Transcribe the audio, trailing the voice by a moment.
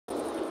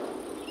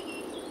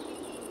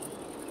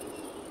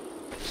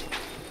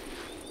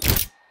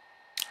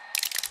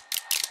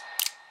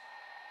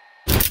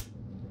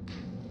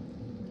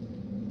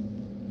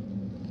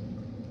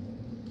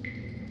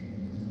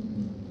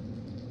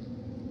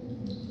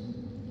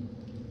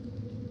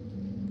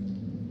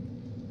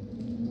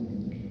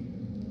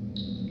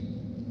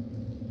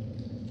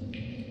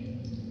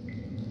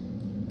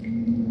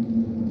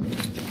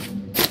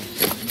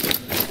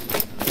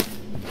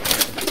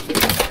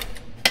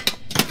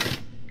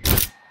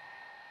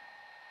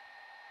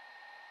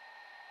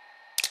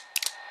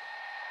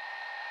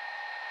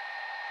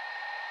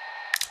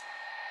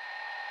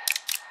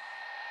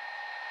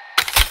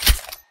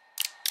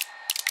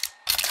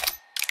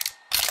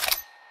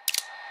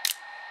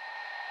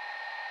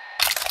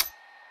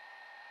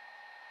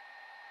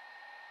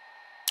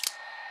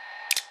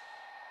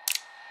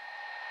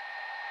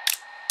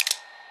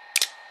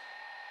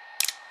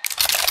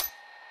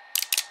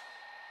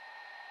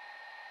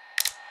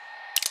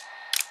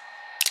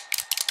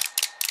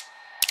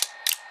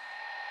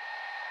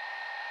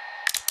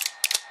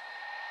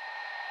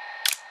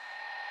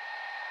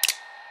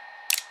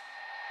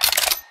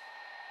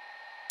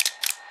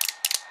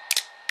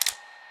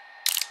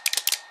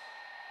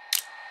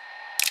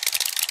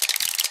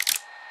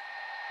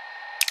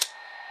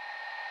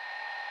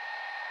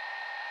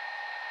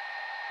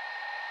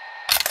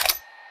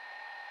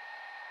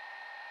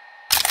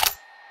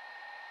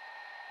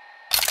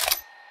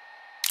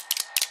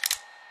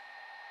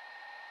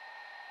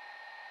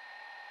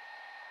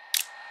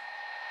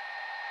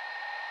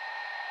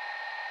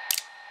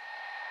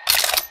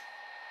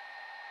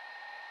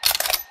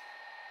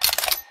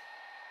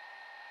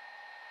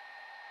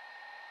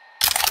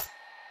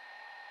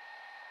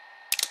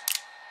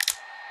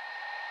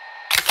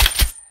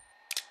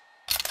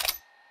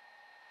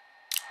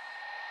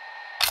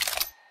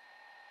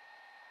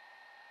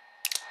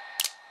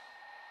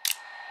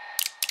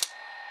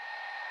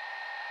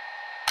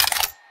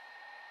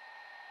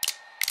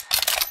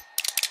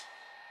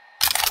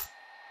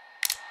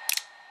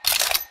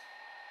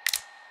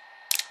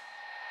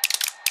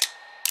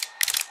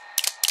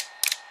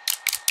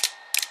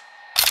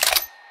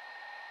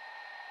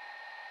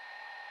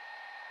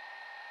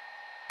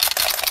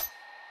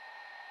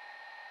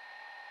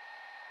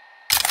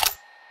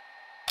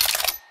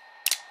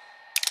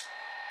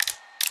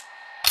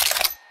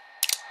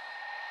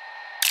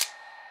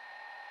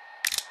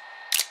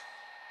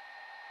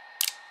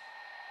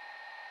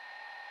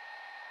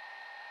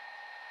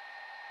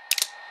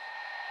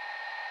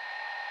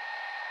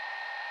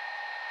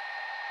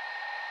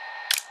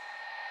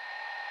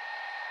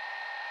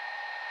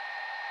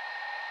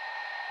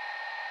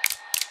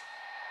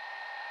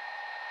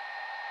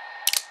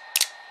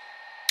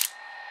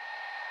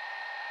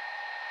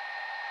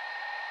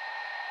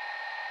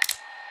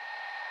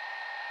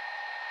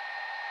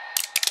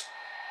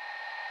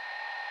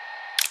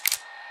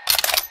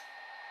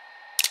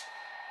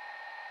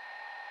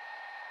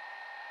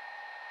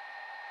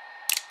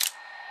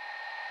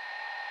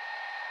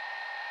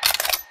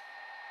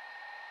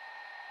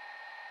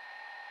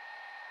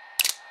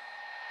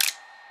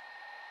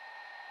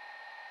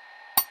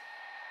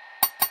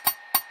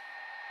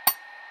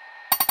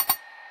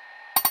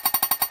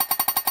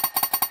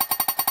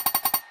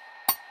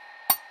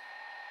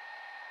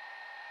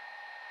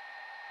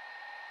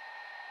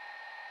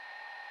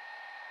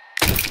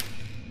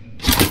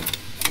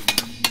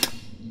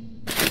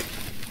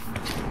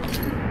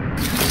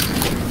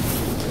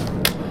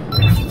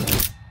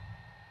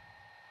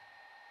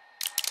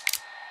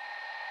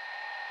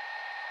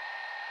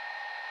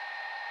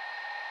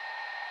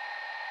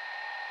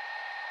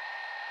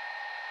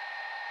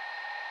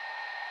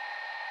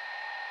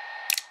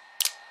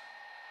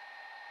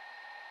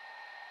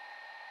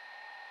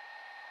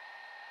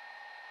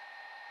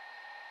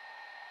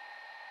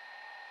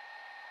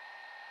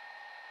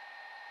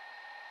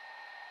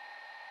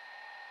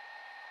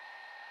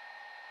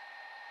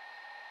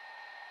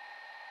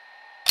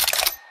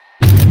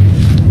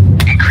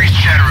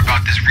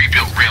this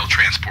rebuilt rail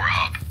transport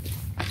hub.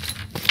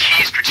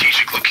 Key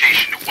strategic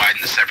location to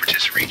widen the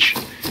Separatists' reach.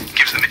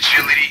 Gives them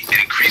agility and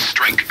increased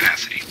strength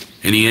capacity.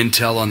 Any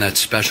intel on that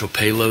special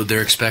payload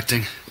they're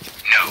expecting?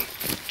 No,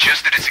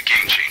 just that it's a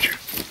game changer.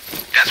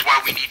 That's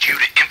why we need you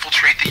to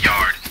infiltrate the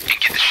yard and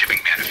get the shipping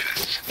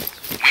manifests.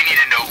 We need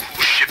to know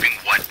who's shipping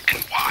what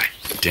and why.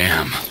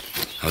 Damn.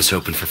 I was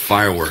hoping for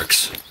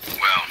fireworks.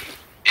 Well,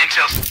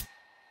 intel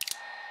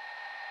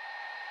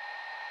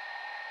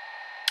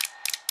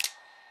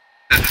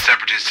that the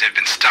Separatists have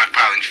been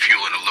stockpiling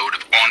fuel in a load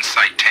of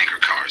on-site tanker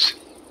cars.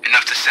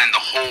 Enough to send the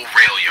whole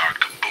rail yard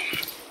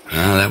kaboom.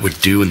 Well, that would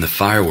do in the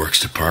fireworks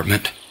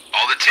department.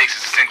 All it takes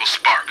is a single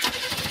spark.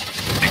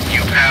 And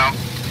you, pal,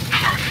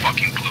 are a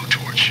fucking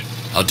blowtorch.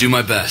 I'll do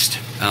my best.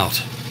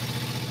 Out.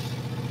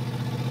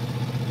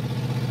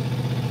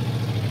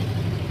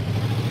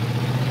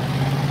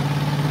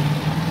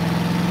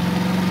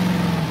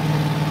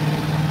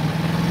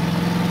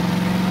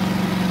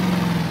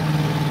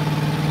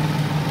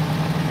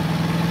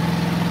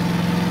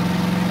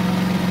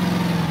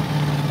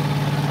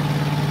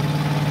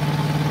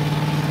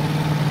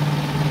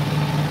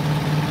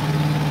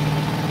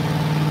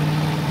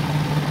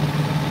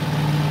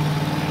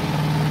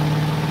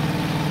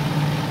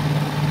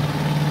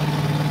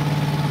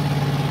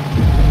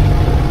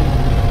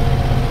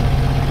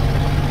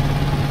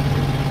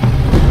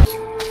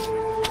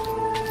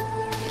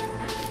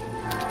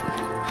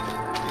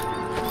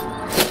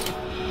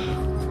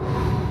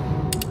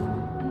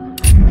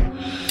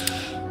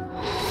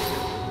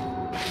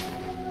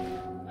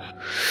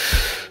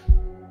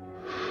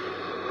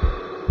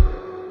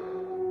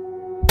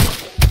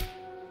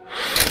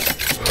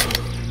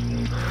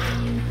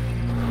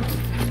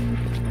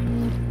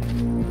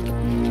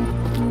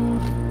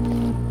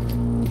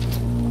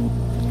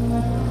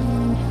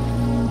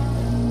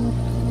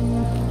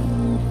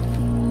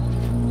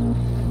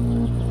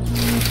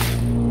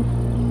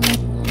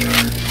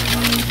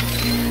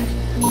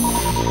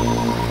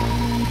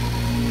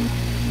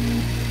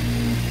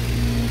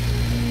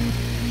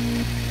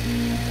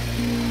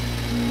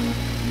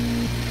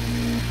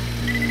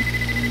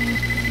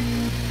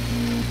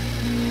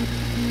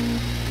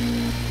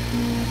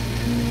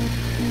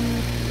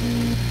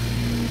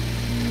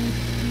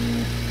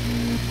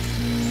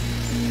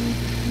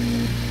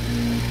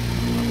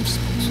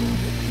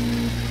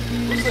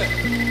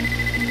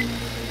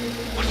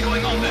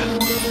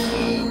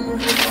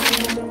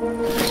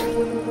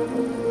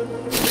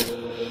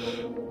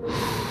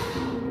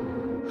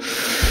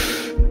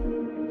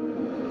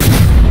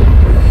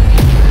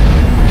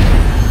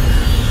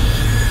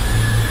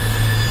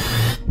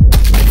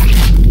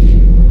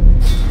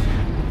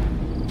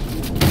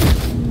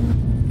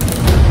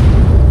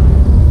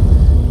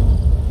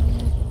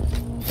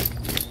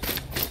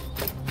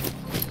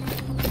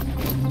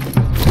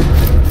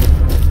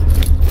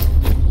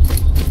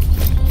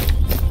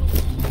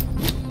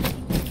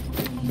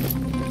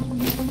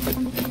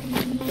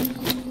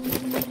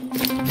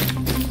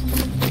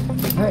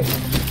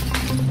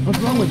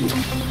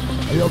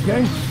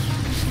 Okay?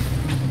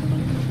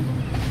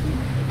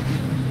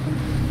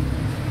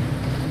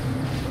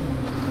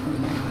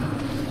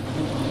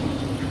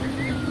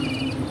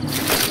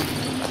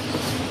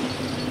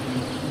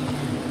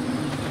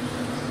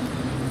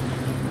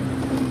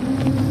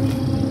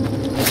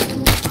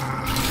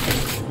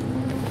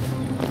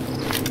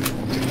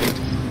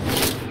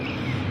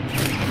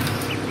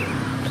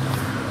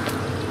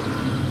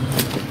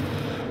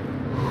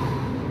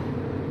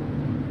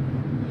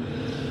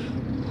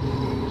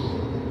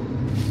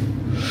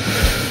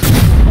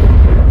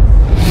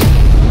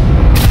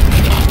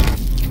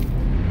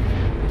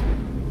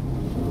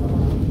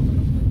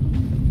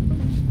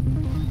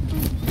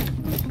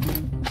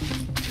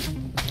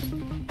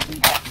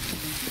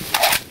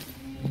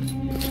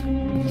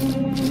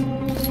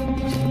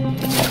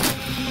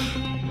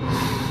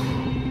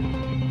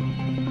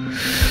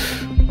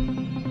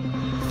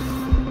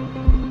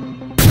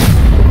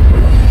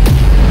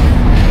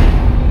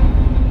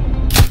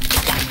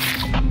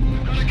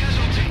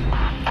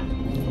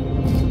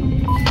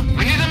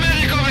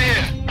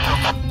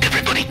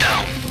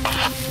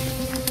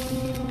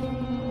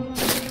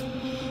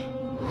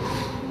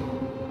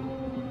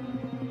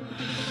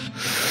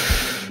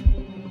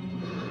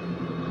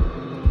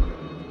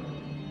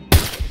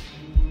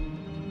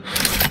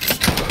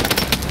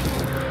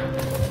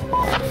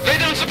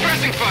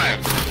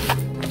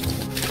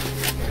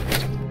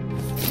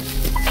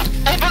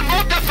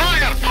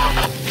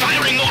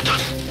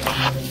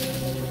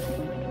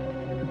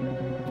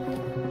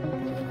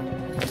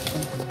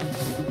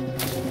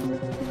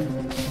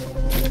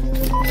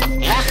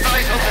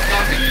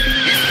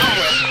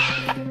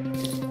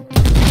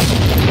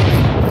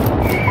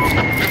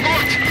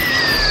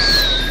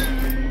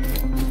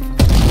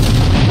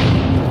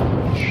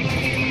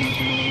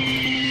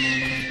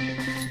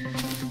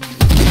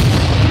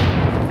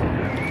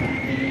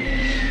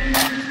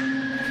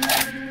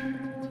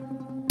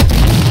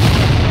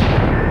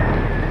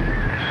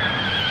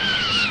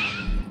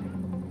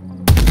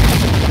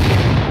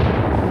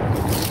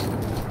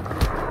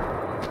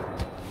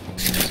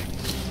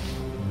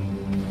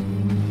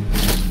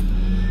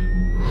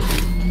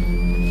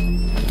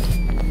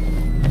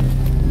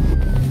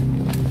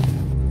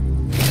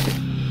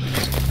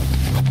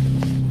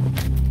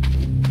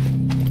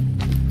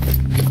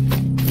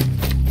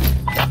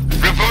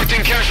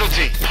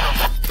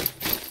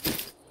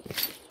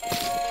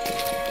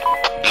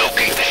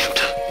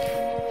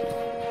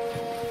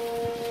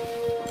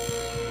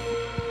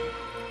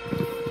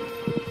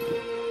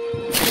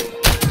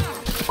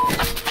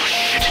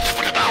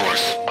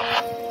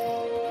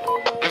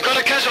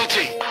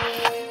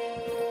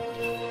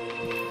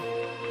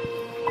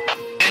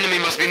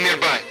 been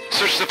nearby.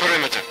 Search the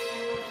perimeter.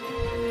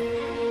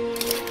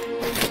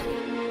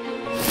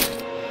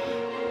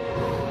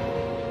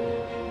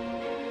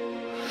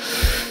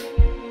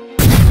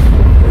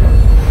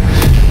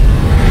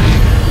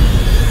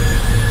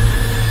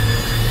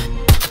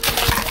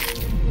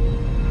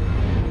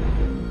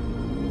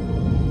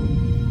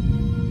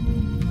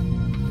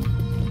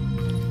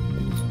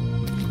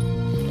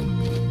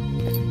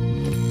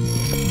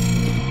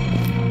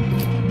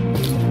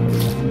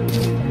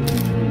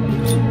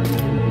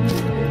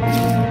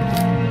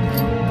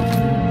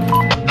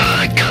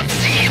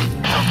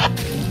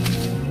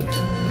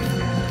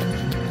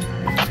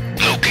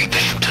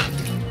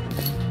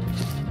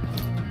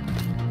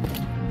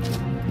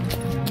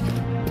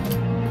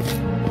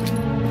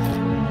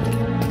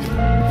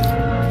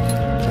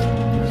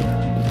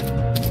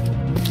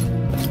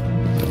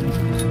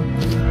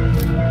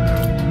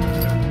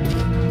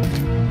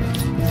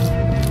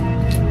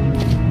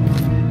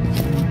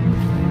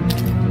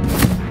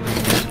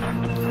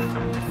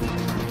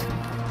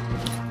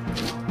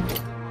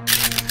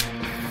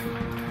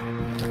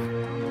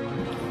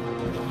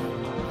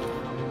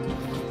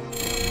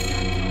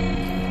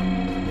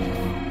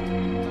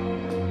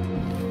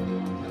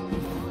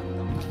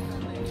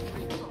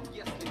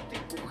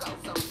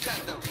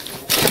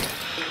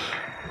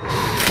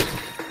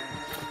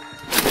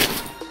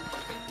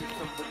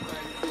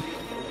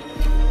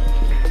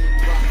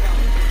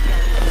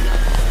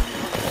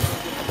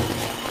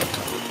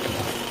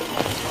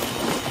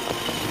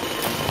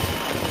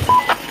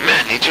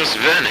 He just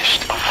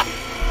vanished.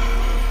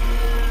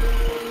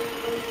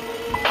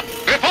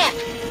 Report!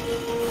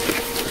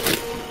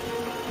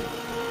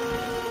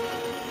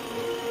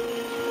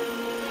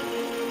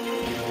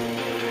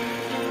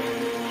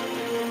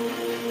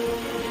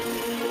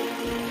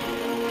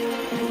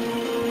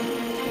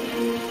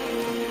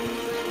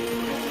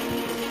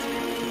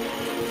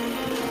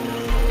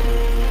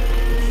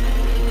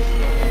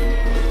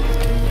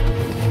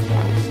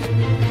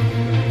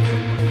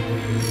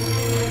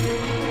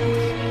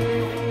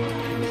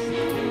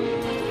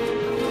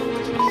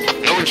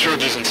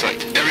 Insurgents in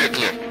sight. Area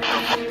clear.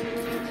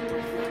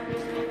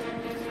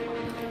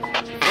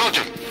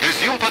 Roger.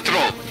 Resume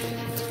patrol.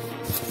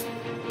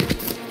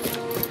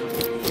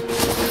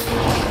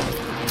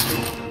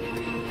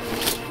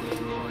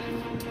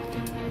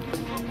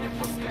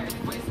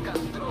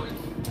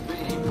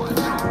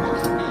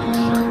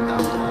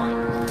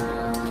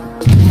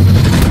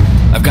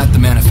 I've got the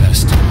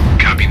manifest.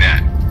 Copy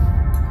that.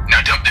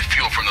 Now dump the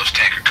fuel from those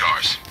tanker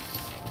cars.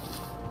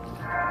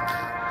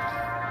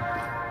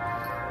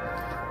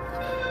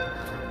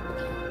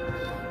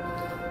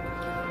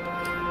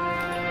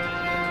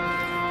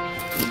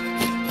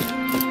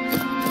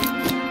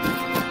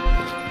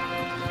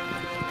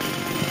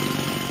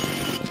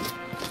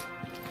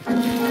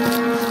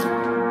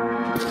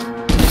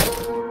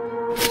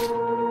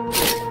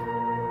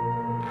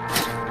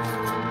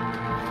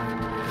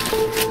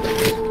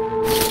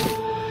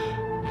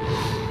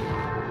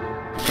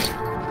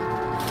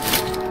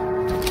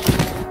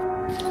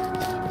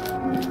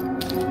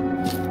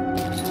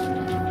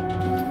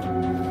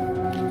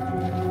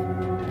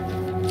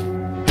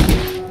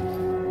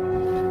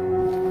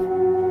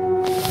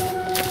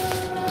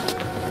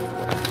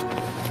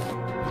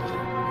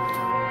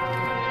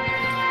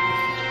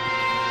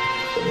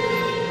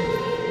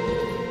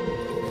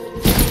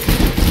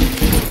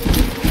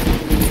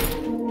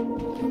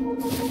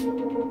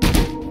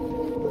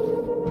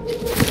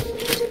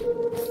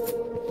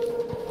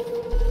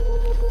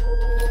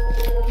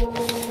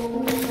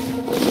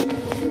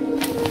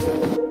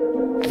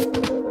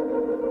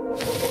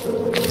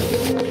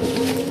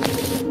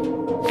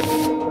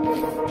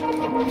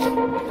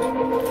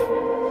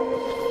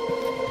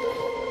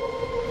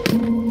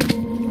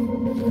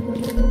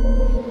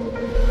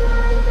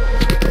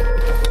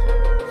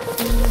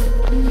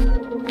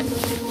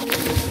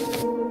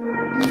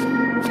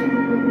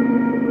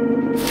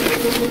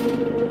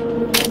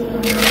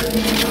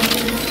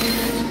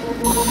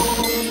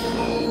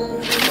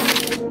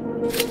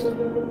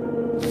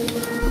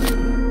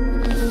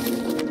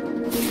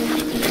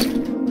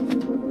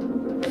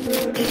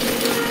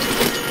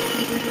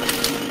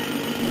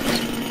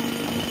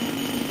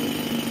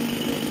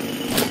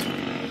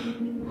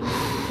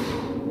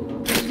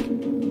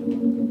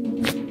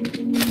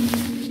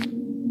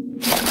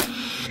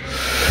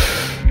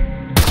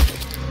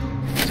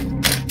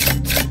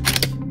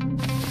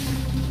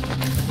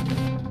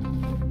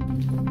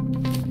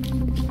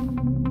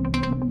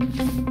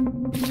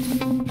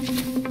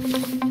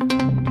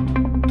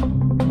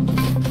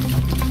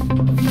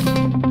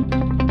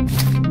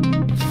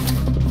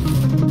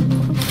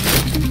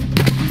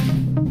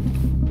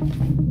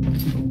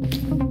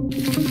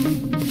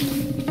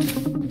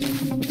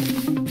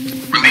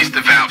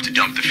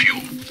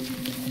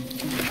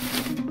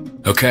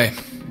 Okay,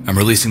 I'm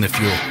releasing the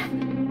fuel.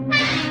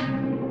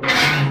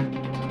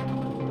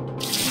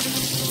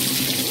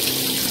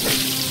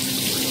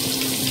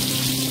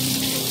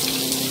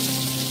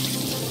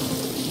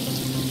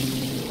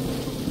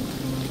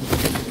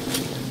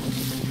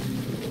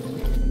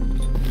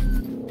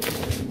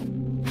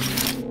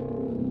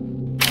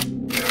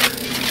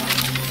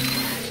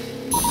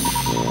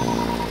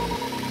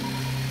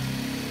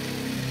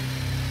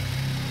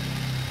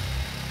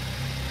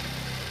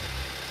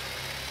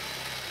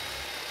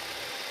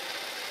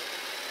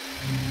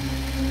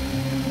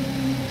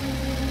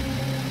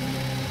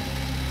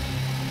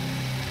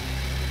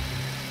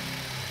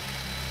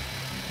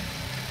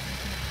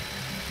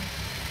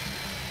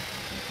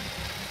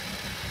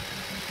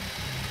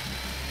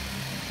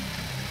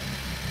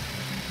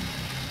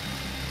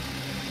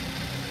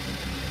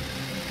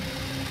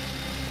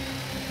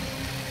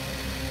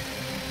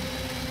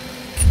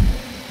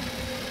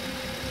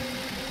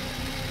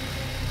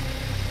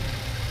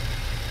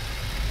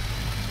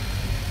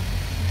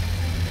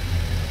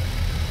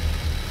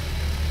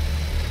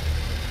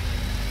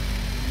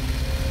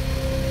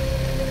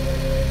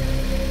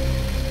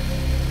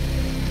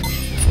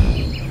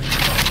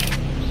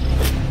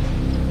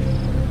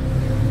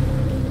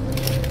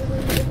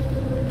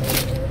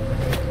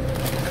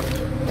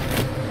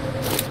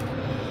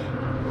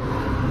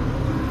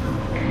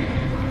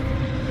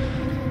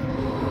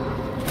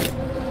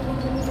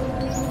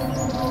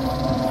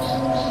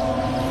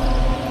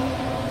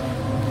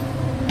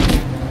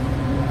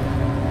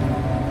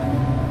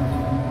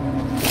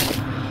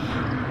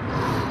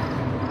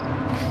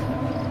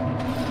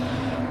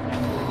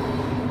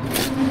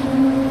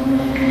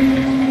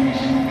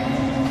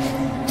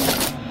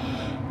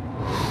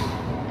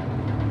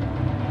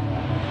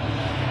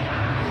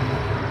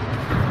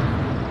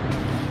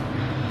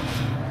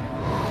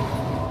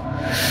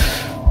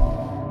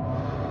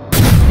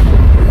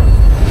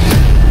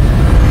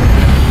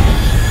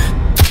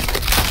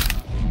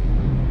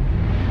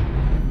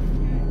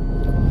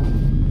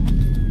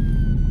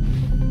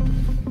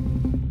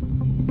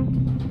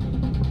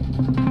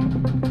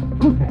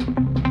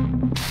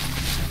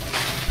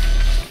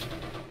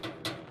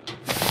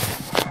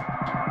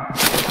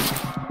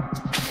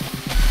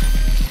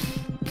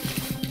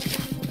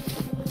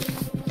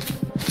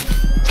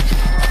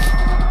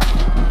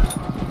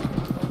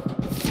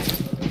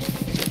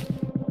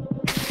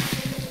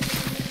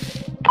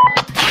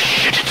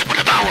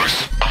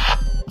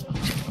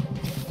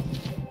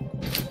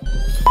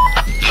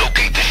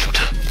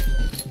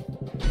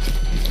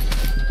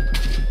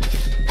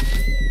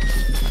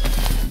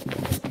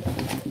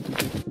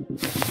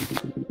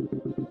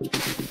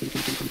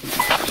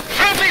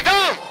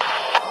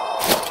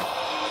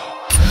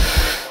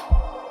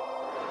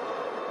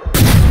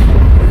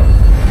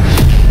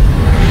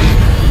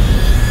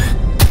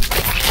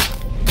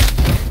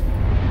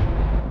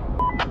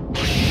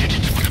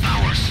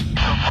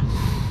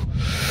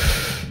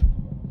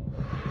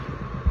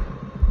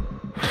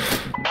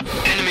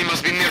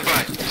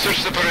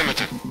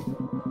 Roger.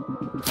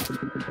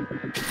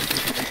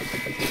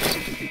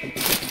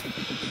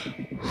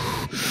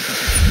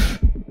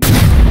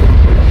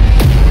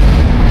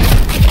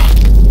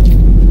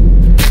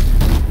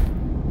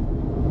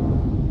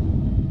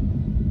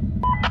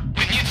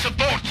 We need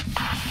support.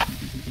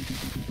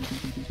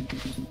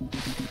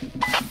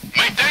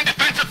 Maintain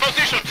defensive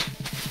positions.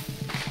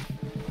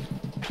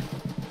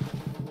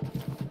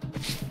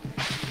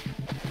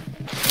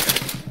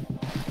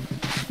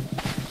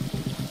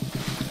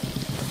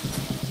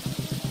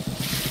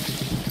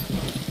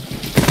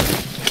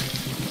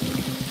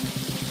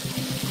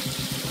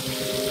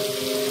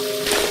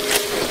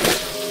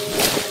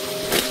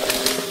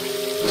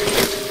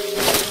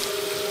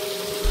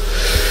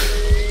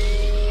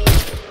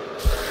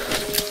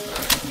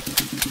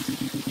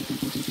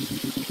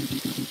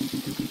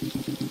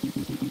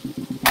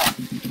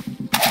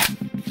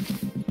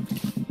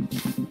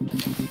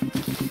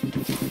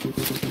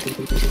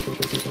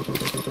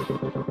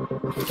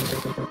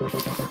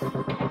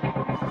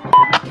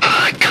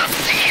 I can't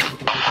see him.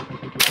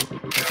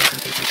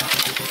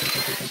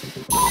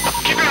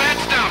 Keep your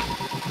heads down.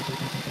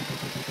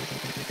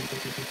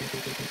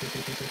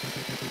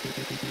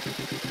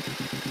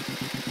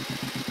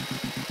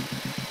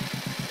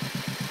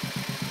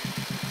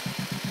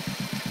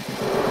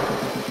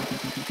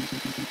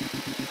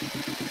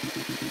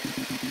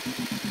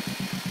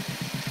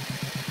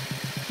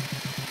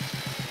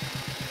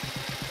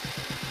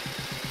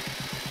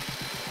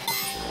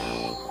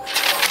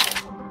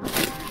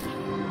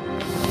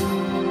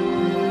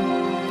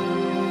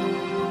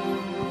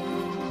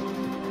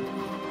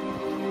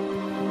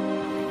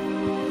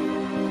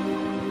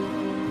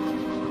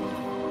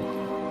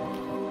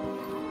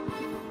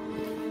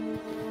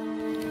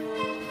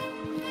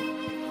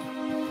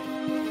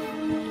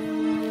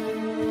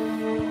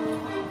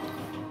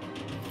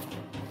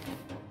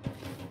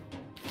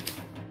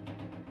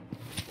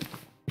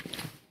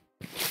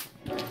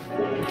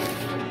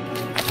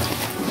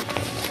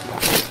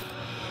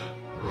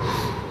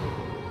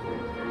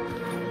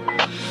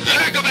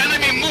 Lack of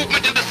enemy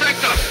movement in the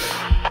sector.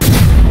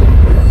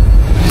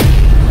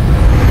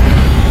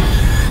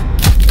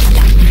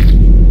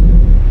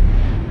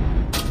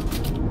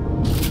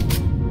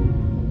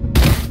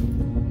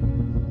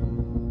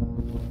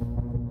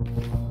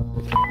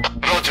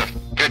 Roger.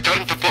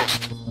 Return to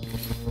post.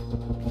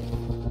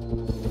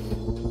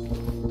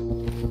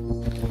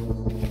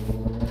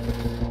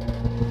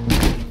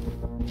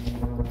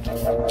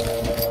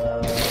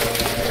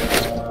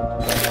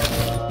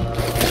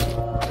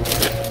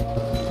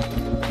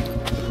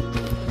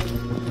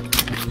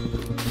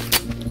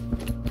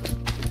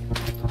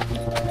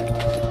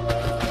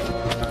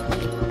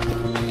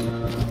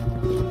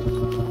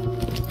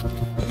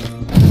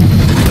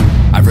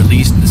 I've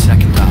released the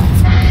second valve.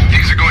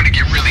 Things are going to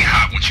get really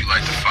hot once you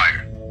light the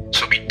fire.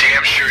 So be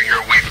damn sure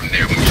you're away from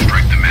there when you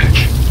strike the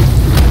match.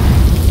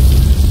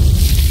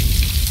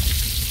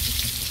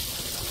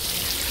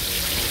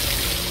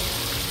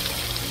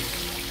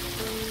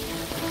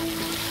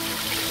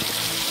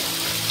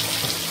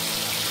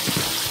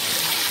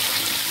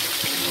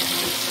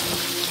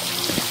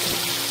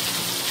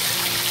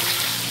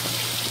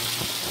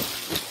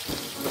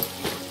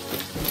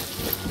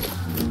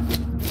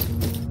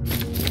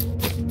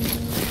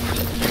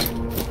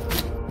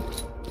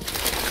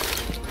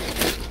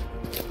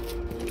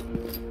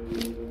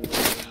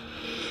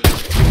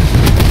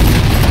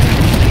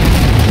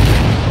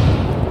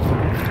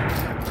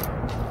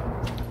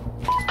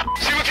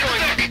 See what's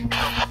going on.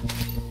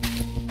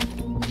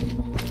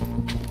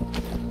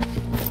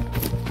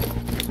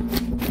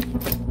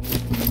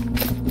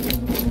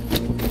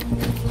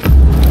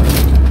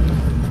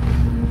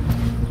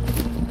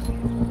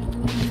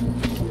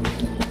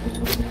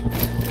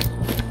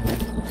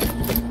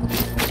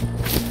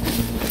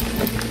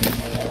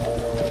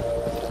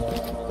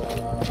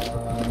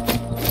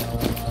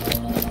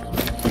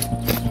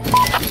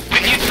 We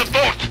need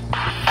support.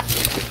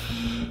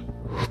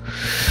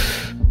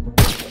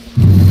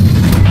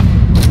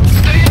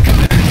 Stay in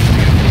command.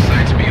 Beautiful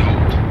sight to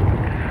behold.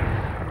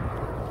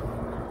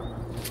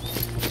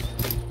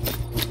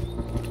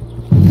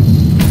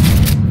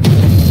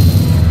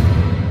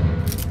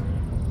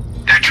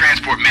 That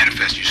transport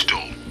manifest you stole.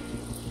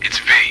 It's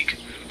vague,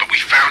 but we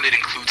found it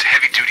includes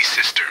heavy-duty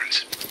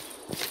cisterns.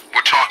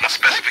 We're talking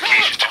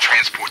specifications to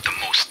transport the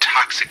most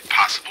toxic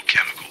possible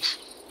chemicals.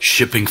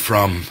 Shipping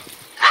from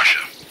Russia.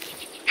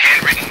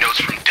 Handwritten notes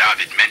from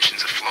David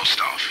mentions a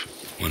Flostov.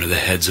 one of the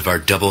heads of our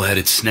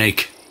double-headed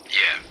snake.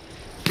 Yeah,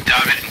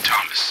 David and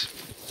Thomas.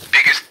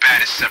 Biggest,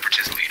 baddest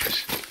separatist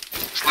leaders.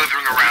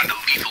 Slithering around a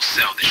lethal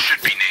cell that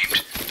should be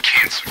named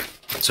Cancer.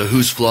 So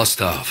who's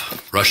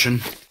Flostov?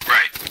 Russian?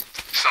 Right,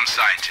 some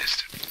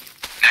scientist.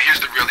 Now here's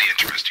the really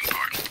interesting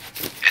part.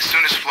 As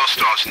soon as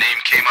Flostov's name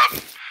came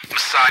up,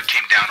 Mossad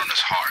came down on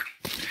us hard.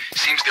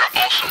 Seems they're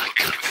also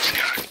looking for this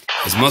guy.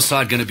 Is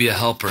Mossad gonna be a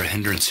help or a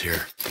hindrance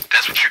here?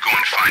 That's what you're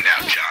going to find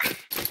out, John.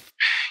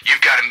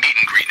 You've got a meet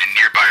and greet in a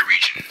nearby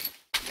region.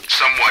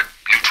 Somewhat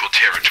neutral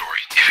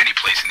territory, if any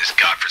place in this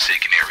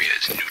godforsaken area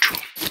is neutral.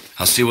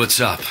 I'll see what's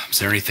up. Is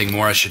there anything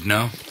more I should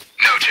know?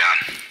 No,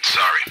 John.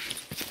 Sorry.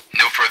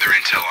 No further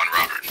intel on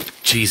Robert.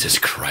 Jesus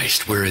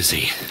Christ, where is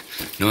he?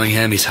 Knowing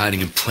him, he's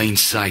hiding in plain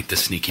sight, the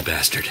sneaky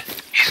bastard.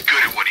 He's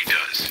good at what he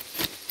does.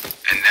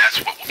 And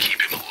that's what will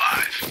keep him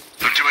alive.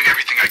 I'm doing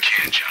everything I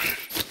can, John.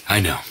 I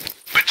know.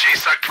 But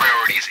JSOC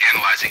priority is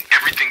analyzing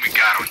everything we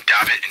got on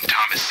David and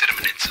Thomas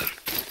Sidemanitsa.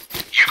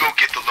 You go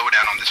get the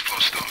lowdown on this flow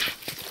stuff.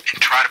 And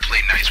try to play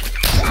nice with the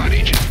Mossad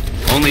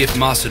agent. Only if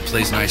Mossad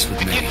plays nice with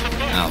me.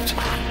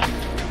 Out.